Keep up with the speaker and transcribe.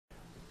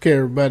Okay,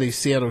 everybody,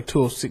 Seattle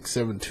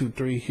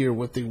 206723 here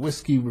with a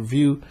whiskey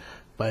review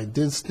by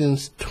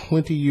Deanston's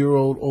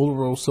 20yo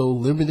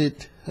Oloroso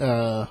limited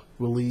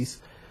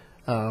release.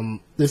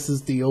 This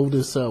is the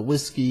oldest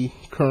whiskey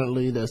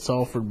currently that's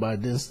offered by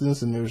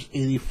Deanston's, and there's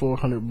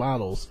 8,400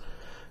 bottles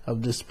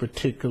of this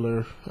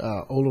particular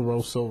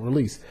Oloroso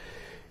release.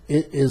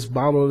 It is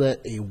bottled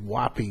at a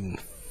whopping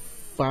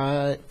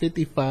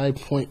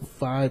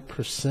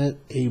 55.5%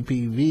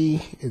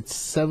 ABV. It's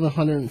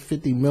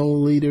 750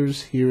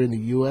 milliliters here in the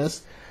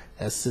U.S.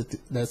 That's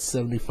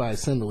 75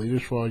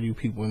 centiliters for all you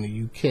people in the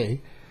U.K.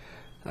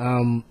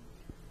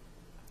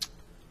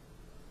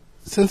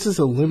 Since it's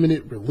a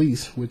limited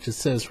release, which it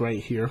says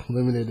right here,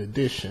 limited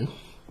edition,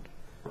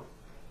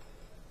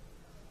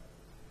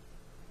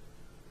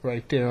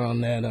 right there on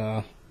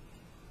that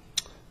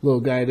little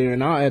guy there,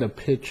 and I'll add a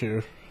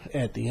picture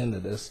at the end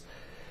of this.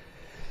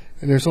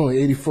 And there's only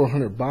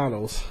 8,400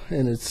 bottles,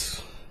 and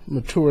it's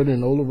matured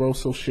in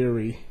Oloroso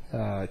sherry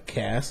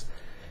cask.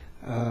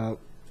 I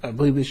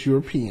believe it's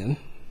European.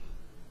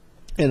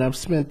 And I've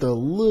spent a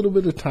little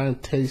bit of time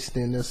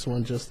tasting this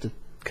one just to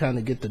kind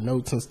of get the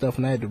notes and stuff,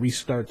 and I had to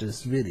restart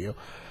this video.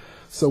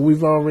 So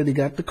we've already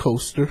got the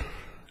coaster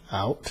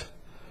out.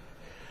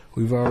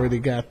 We've already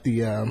got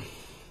the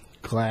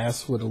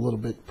glass with a little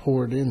bit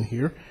poured in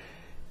here.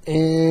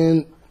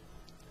 And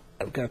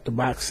I've got the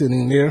box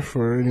sitting there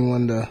for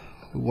anyone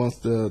who wants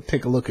to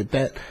take a look at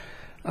that.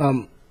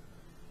 We're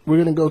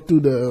going to go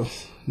through the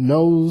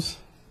nose,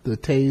 the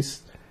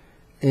taste,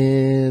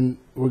 and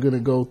we're going to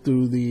go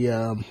through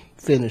the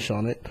finish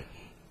on it.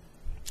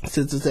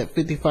 Since it's at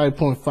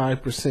 55.5%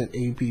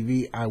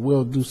 ABV, I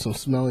will do some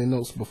smelling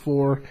notes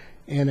before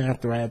and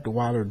after I add the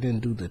water, then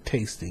do the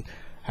tasting.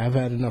 I've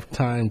had enough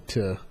time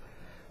to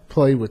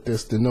play with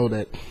this to know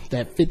that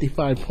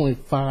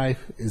 55.5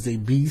 is a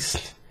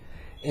beast,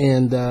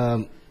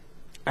 and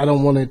I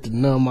don't want it to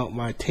numb out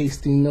my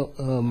tasting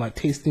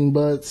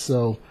buds,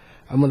 so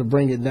I'm going to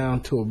bring it down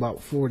to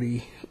about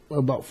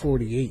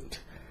 48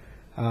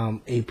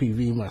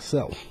 ABV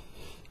myself.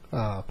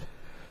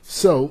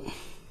 So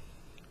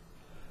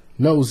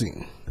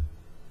nosing.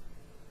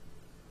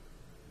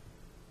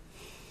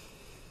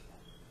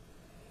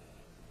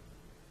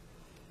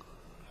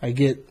 I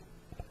get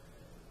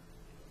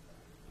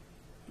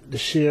the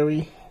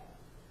sherry.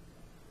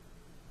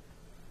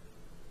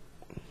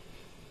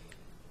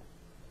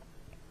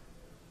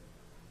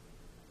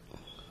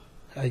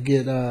 I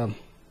get a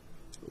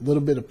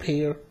little bit of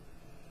pear,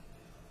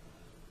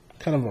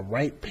 kind of a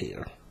ripe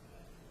pear.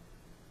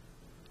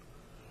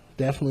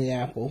 Definitely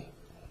apple.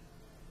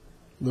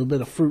 A little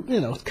bit of fruit, you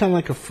know, it's kind of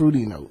like a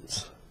fruity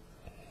notes.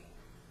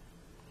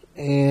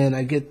 And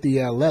I get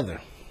the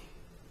leather.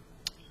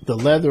 The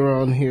leather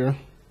on here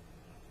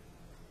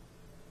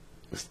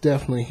is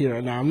definitely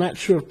here. Now, I'm not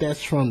sure if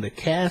that's from the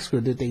cask or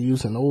did they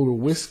use an older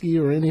whiskey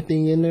or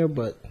anything in there,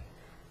 but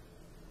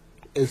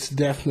it's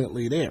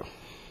definitely there.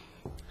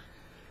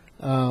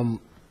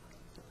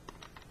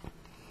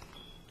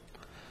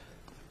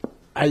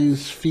 I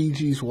use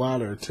Fiji's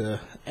water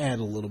to add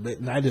a little bit,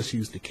 and I just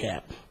use the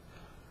cap.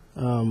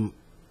 I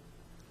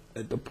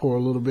had to pour a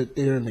little bit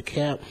there in the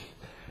cap.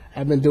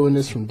 I've been doing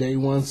this from day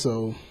one,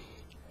 so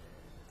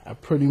I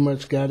pretty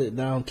much got it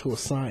down to a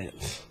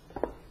science.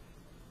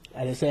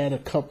 I just add a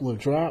couple of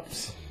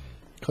drops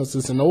because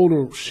it's an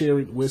older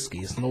sherry whiskey.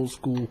 It's an old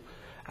school,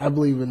 I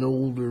believe, an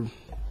older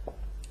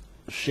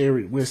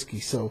sherry whiskey,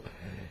 so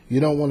you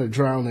don't want to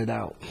drown it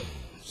out.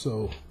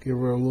 So give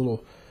her a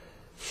little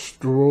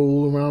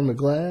stroll around the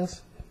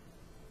glass.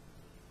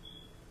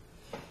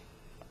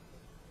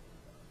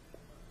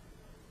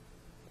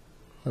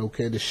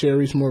 Okay, the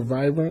sherry's more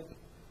vibrant.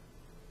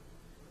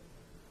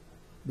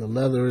 The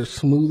leather is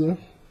smoother.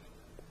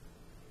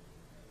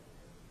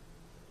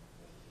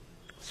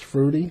 It's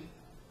fruity.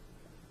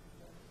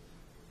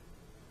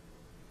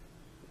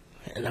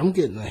 And I'm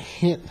getting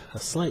a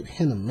slight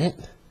hint of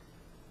mint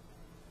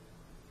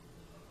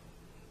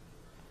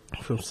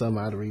from some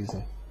odd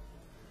reason.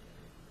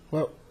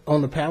 Well,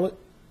 on the palate,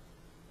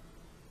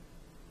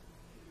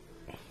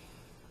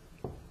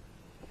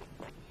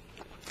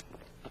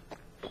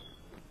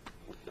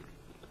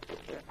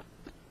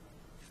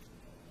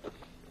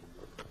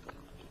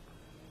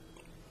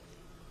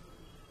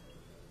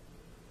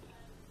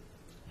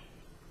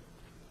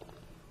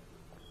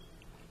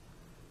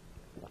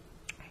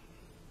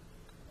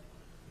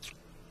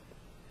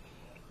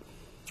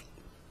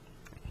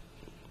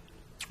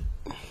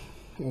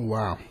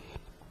 wow.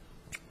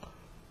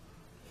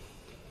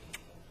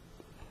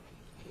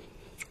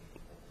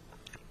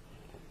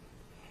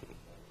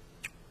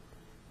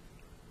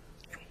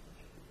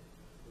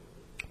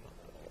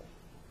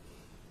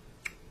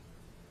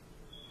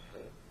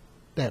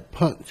 That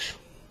punch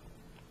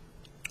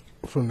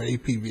from the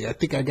ABV, I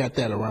think I got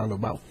that around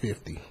about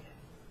 50.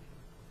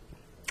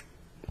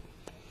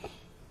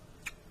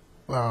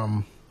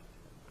 You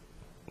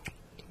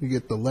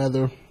get the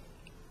leather.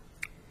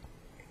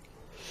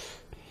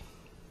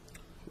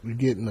 We're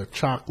getting the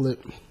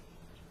chocolate.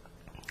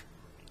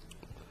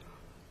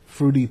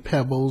 Fruity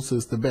Pebbles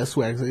is the best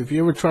way. If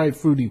you ever tried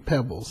Fruity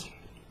Pebbles,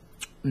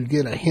 you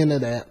get a hint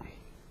of that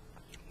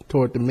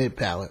toward the mid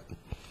palate,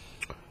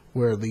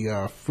 where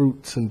the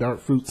fruits and dark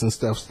fruits and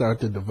stuff start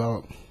to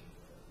develop.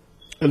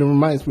 And it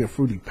reminds me of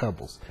Fruity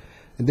Pebbles.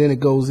 And then it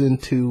goes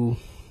into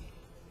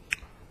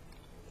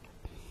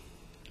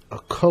a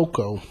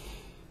cocoa,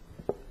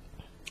 a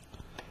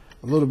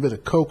little bit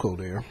of cocoa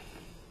there.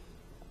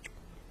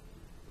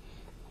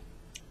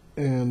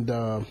 And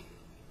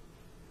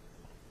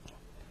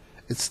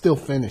it's still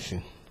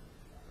finishing.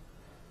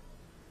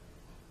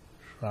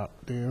 Drop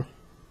there.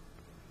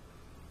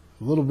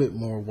 A little bit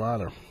more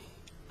water.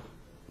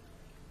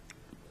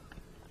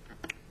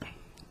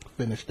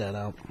 Finish that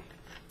out.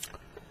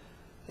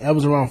 That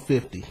was around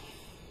 50.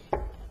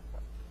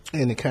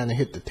 And it kind of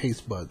hit the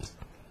taste buds.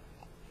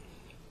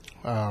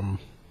 At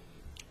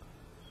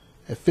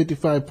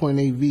 55 point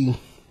AV,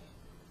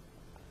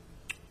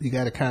 you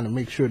got to kind of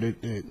make sure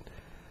that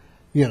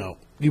you know,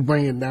 you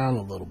bring it down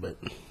a little bit.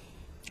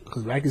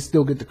 Because I can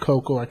still get the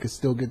cocoa, I can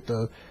still get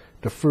the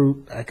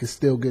fruit, I can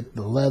still get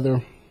the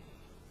leather.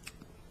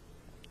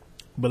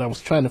 But I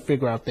was trying to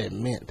figure out that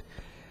mint.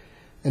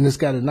 And it's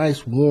got a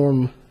nice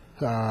warm,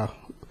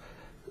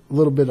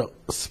 little bit of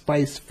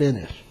spice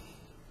finish.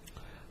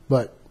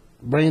 But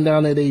bring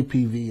down that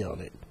APV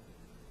on it.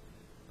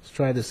 Let's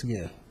try this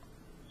again.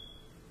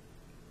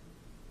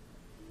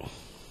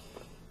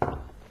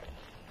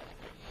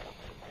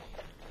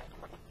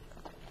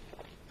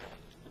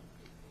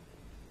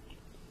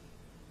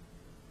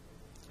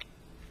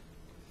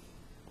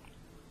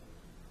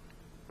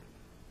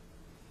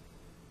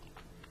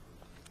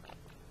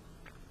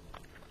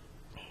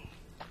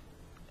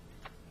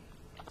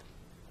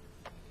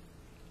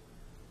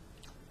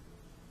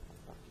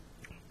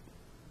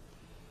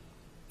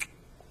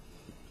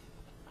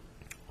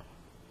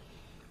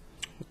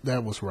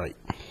 That was right.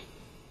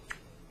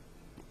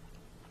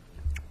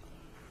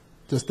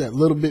 Just that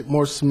little bit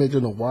more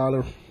smidgen of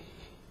water.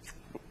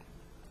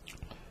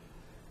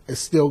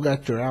 It's still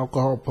got your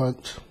alcohol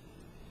punch.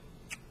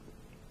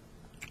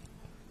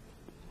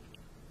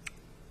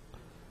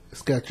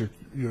 It's got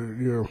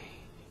your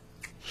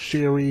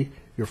sherry,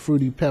 your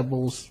Fruity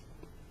Pebbles,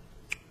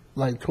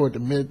 like toward the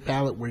mid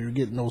palate where you're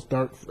getting those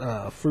dark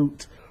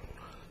fruits,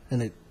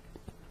 and it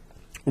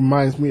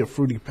reminds me of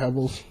Fruity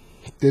Pebbles.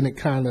 Then it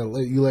kind of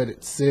let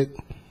it sit,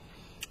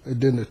 and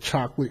then the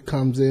chocolate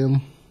comes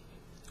in,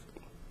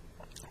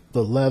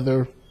 the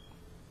leather,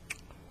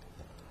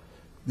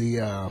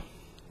 the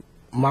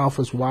mouth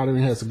is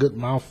watering, has a good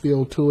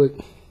mouthfeel to it,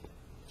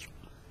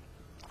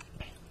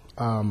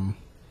 and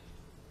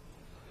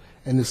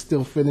it's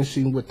still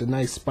finishing with the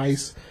nice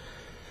spice.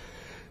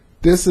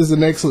 This is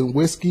an excellent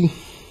whiskey.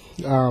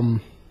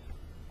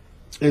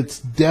 It's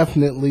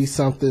definitely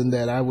something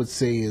that I would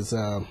say is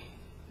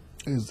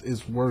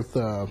worth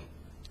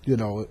you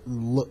know,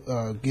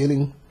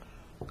 getting.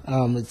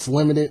 It's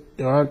limited.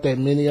 There aren't that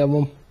many of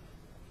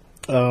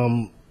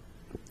them.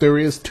 There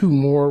is 2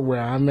 more where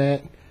I'm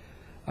at,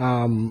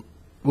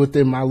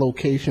 within my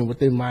location,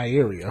 within my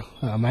area.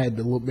 I had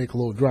to make a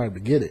little drive to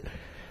get it,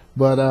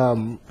 but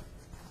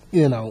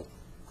you know,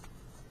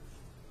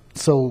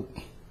 so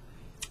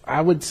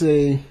I would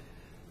say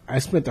I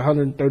spent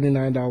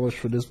 $139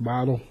 for this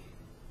bottle.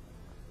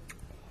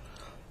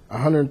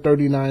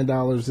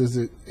 $139,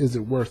 is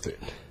it worth it?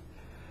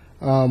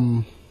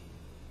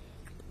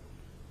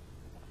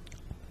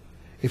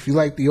 If you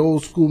like the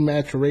old school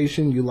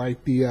maturation, you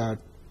like the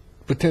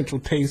potential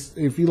taste.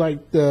 If you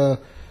like the,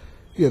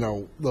 you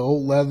know, the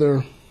old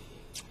leather,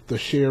 the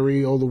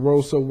sherry,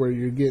 Oloroso, where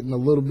you're getting a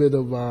little bit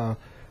of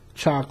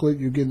chocolate,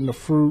 you're getting the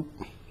fruit,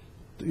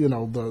 you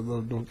know,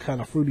 the kind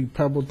of Fruity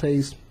Pebble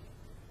taste,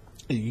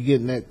 you're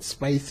getting that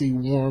spicy,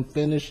 warm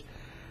finish.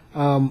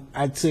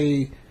 I'd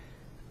say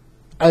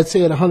at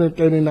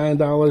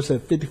 $139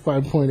 at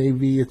 55 point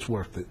AV, it's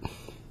worth it.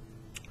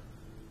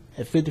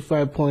 At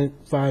 55.5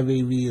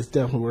 AV, it's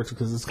definitely worth it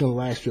because it's going to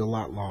last you a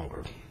lot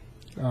longer,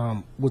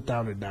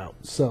 without a doubt.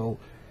 So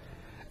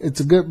it's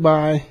a good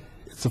buy.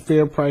 It's a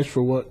fair price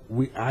for what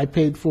I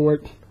paid for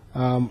it.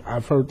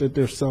 I've heard that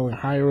they're selling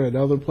higher at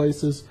other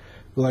places.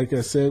 But like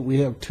I said, we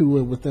have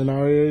 2 within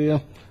our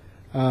area.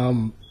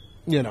 You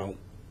know,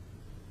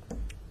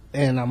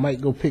 and I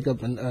might go pick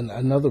up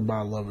another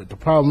bottle of it. The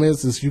problem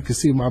is you can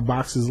see my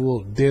box is a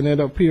little dented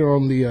up here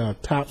on the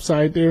top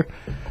side there.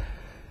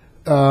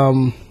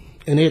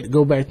 And they had to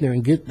go back there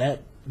and get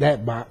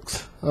that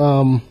box.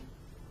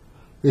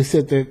 They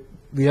said that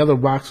the other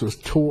box was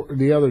torn.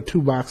 The other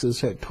 2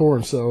 boxes had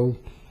torn, so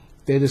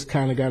they just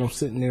kind of got them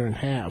sitting there in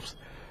halves.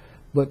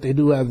 But they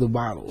do have the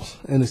bottles,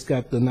 and it's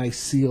got the nice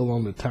seal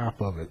on the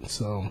top of it.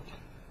 So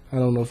I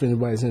don't know if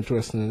anybody's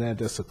interested in that.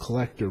 That's a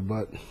collector,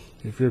 but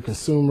if you're a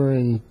consumer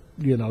and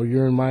you know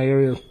you're in my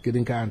area, get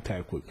in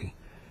contact with me,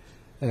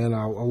 and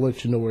I'll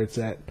let you know where it's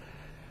at.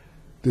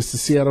 This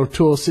is Seattle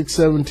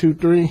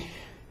 206-723,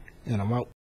 and I'm out.